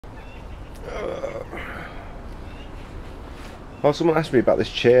Well, someone asked me about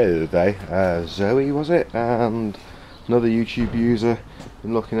this chair the other day, Zoe was it, and another YouTube user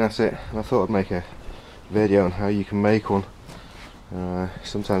been looking at it, and I thought I'd make a video on how you can make one.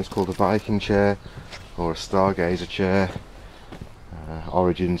 Sometimes called a Viking chair or a Stargazer chair.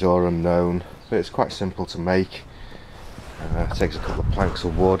 Origins are unknown, but it's quite simple to make. It takes a couple of planks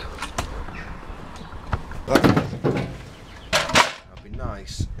of wood. But it'd be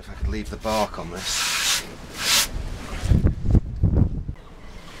nice if I could leave the bark on this.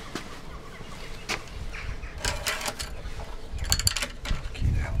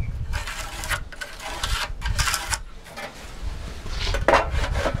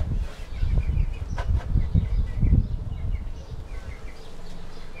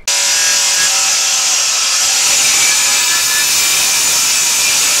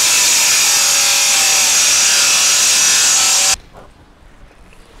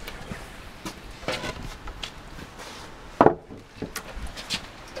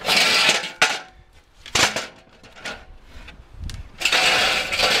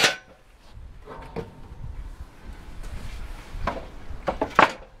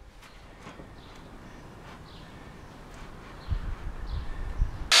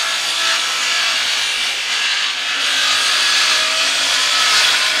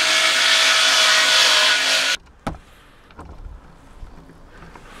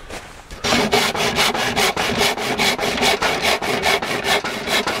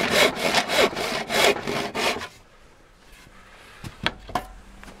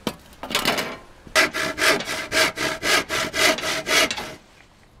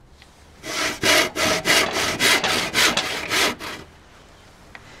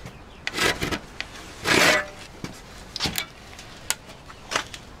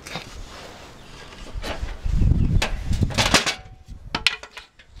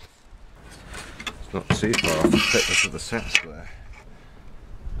 Not too far off the thickness of the set square.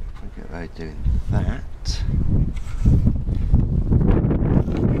 Look at they doing that.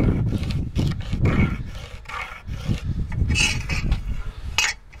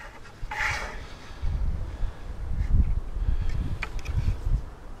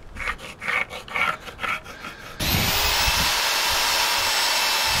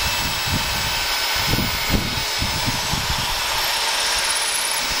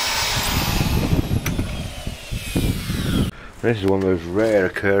 This is one of those rare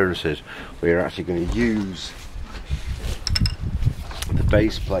occurrences where you're actually going to use the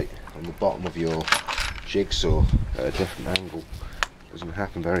base plate on the bottom of your jigsaw at a different angle. It doesn't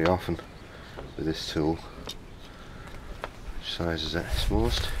happen very often with this tool. Which size is that?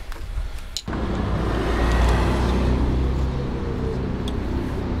 Smallest?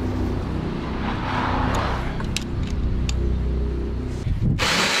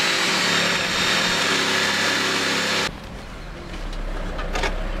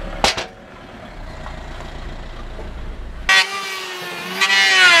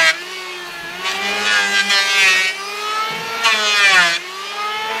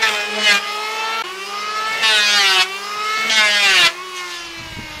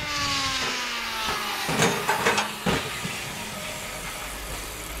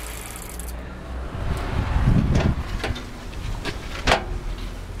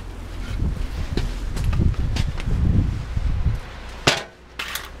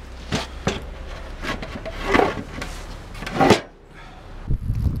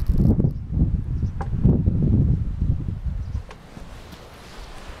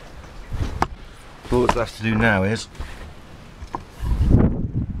 All that's left to do now is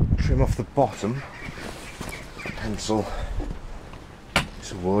trim off the bottom, pencil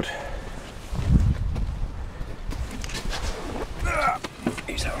piece of wood.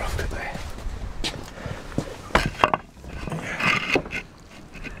 Use that rough cut there.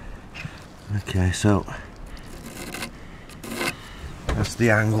 Okay, so that's the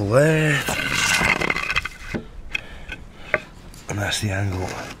angle there, and that's the angle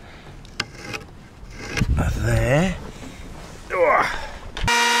there.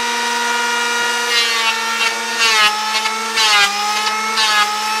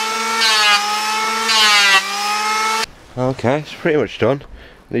 Okay, it's pretty much done.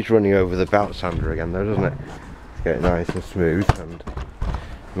 Needs running over the belt sander again though, doesn't it? To get it nice and smooth, and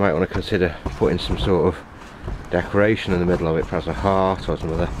you might want to consider putting some sort of decoration in the middle of it, perhaps a heart or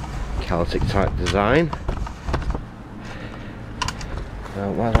some other Celtic type design.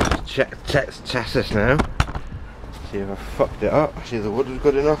 Well, I'll just test this now. See if I fucked it up. See if the wood was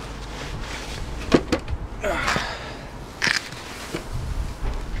good enough.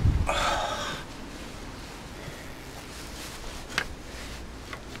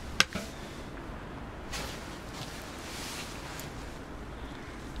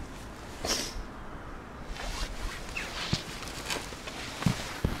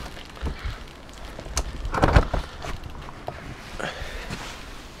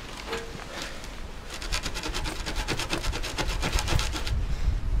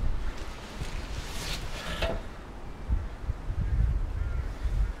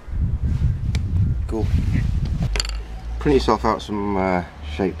 print yourself out some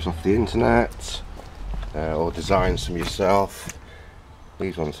shapes off the internet or design some yourself.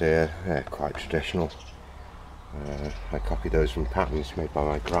 These ones here, they're quite traditional. I copied those from patterns made by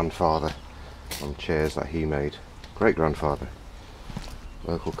my grandfather on chairs that he made. Great grandfather,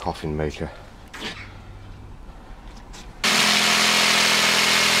 local coffin maker.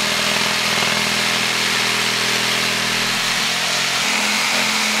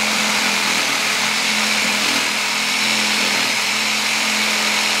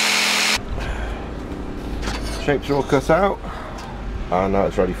 Shapes are all cut out, and now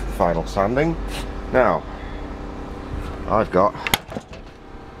it's ready for the final sanding. Now, I've got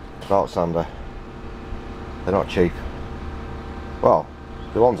belt sander. They're not cheap. Well,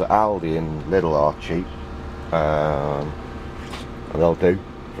 the ones at Aldi and Lidl are cheap, and they'll do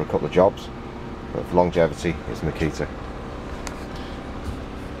for a couple of jobs, but for longevity it's Makita.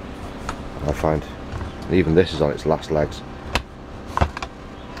 I find even this is on its last legs.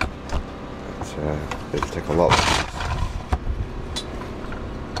 It'll take a lot.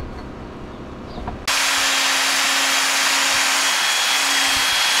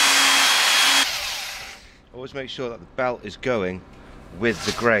 Always make sure that the belt is going with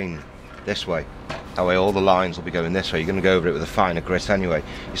the grain this way. That way all the lines will be going this way. You're going to go over it with a finer grit anyway.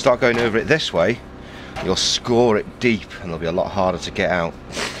 You start going over it this way, you'll score it deep and it'll be a lot harder to get out.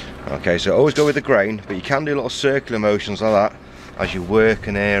 Okay, so always go with the grain, but you can do little circular motions like that as you work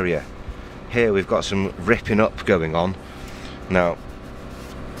an area. Here we've got some ripping up going on. Now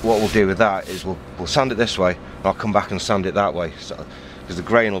what we'll do with that is we'll sand it this way and I'll come back and sand it that way, so, because the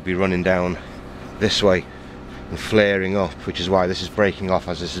grain will be running down this way and flaring up, which is why this is breaking off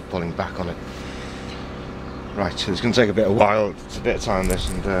as this is pulling back on it. Right, so it's going to take a bit of while, it's a bit of time this,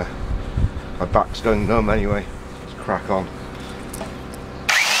 and my back's going numb anyway. Let's crack on.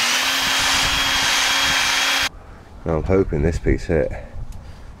 Now I'm hoping this piece here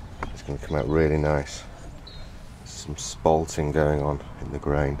is going to come out really nice. There's some spalting going on in the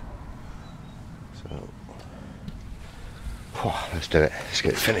grain. So, let's do it, let's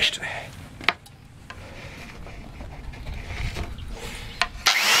get it finished.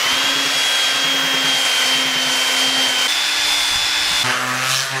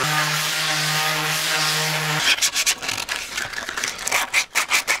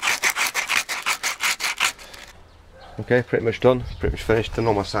 Okay, pretty much done, pretty much finished, done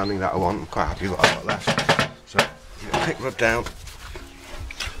all my sanding that I want. I'm quite happy with what I've got left. So, give it a quick rub down.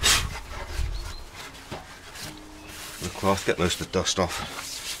 The cloth, get most of the dust off.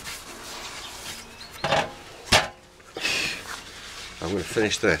 I'm going to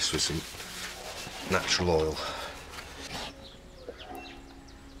finish this with some natural oil.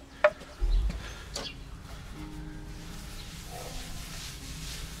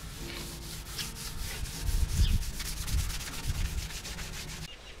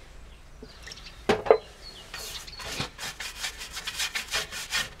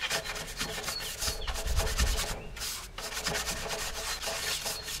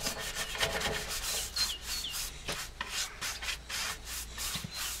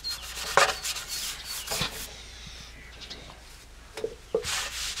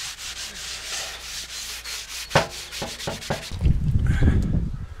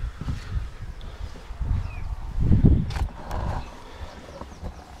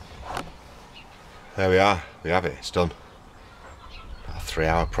 There we are, we have it, it's done. About a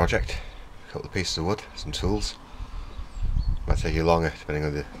 3-hour project, a couple of pieces of wood, some tools. Might take you longer depending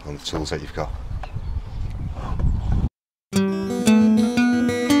on the tools that you've got.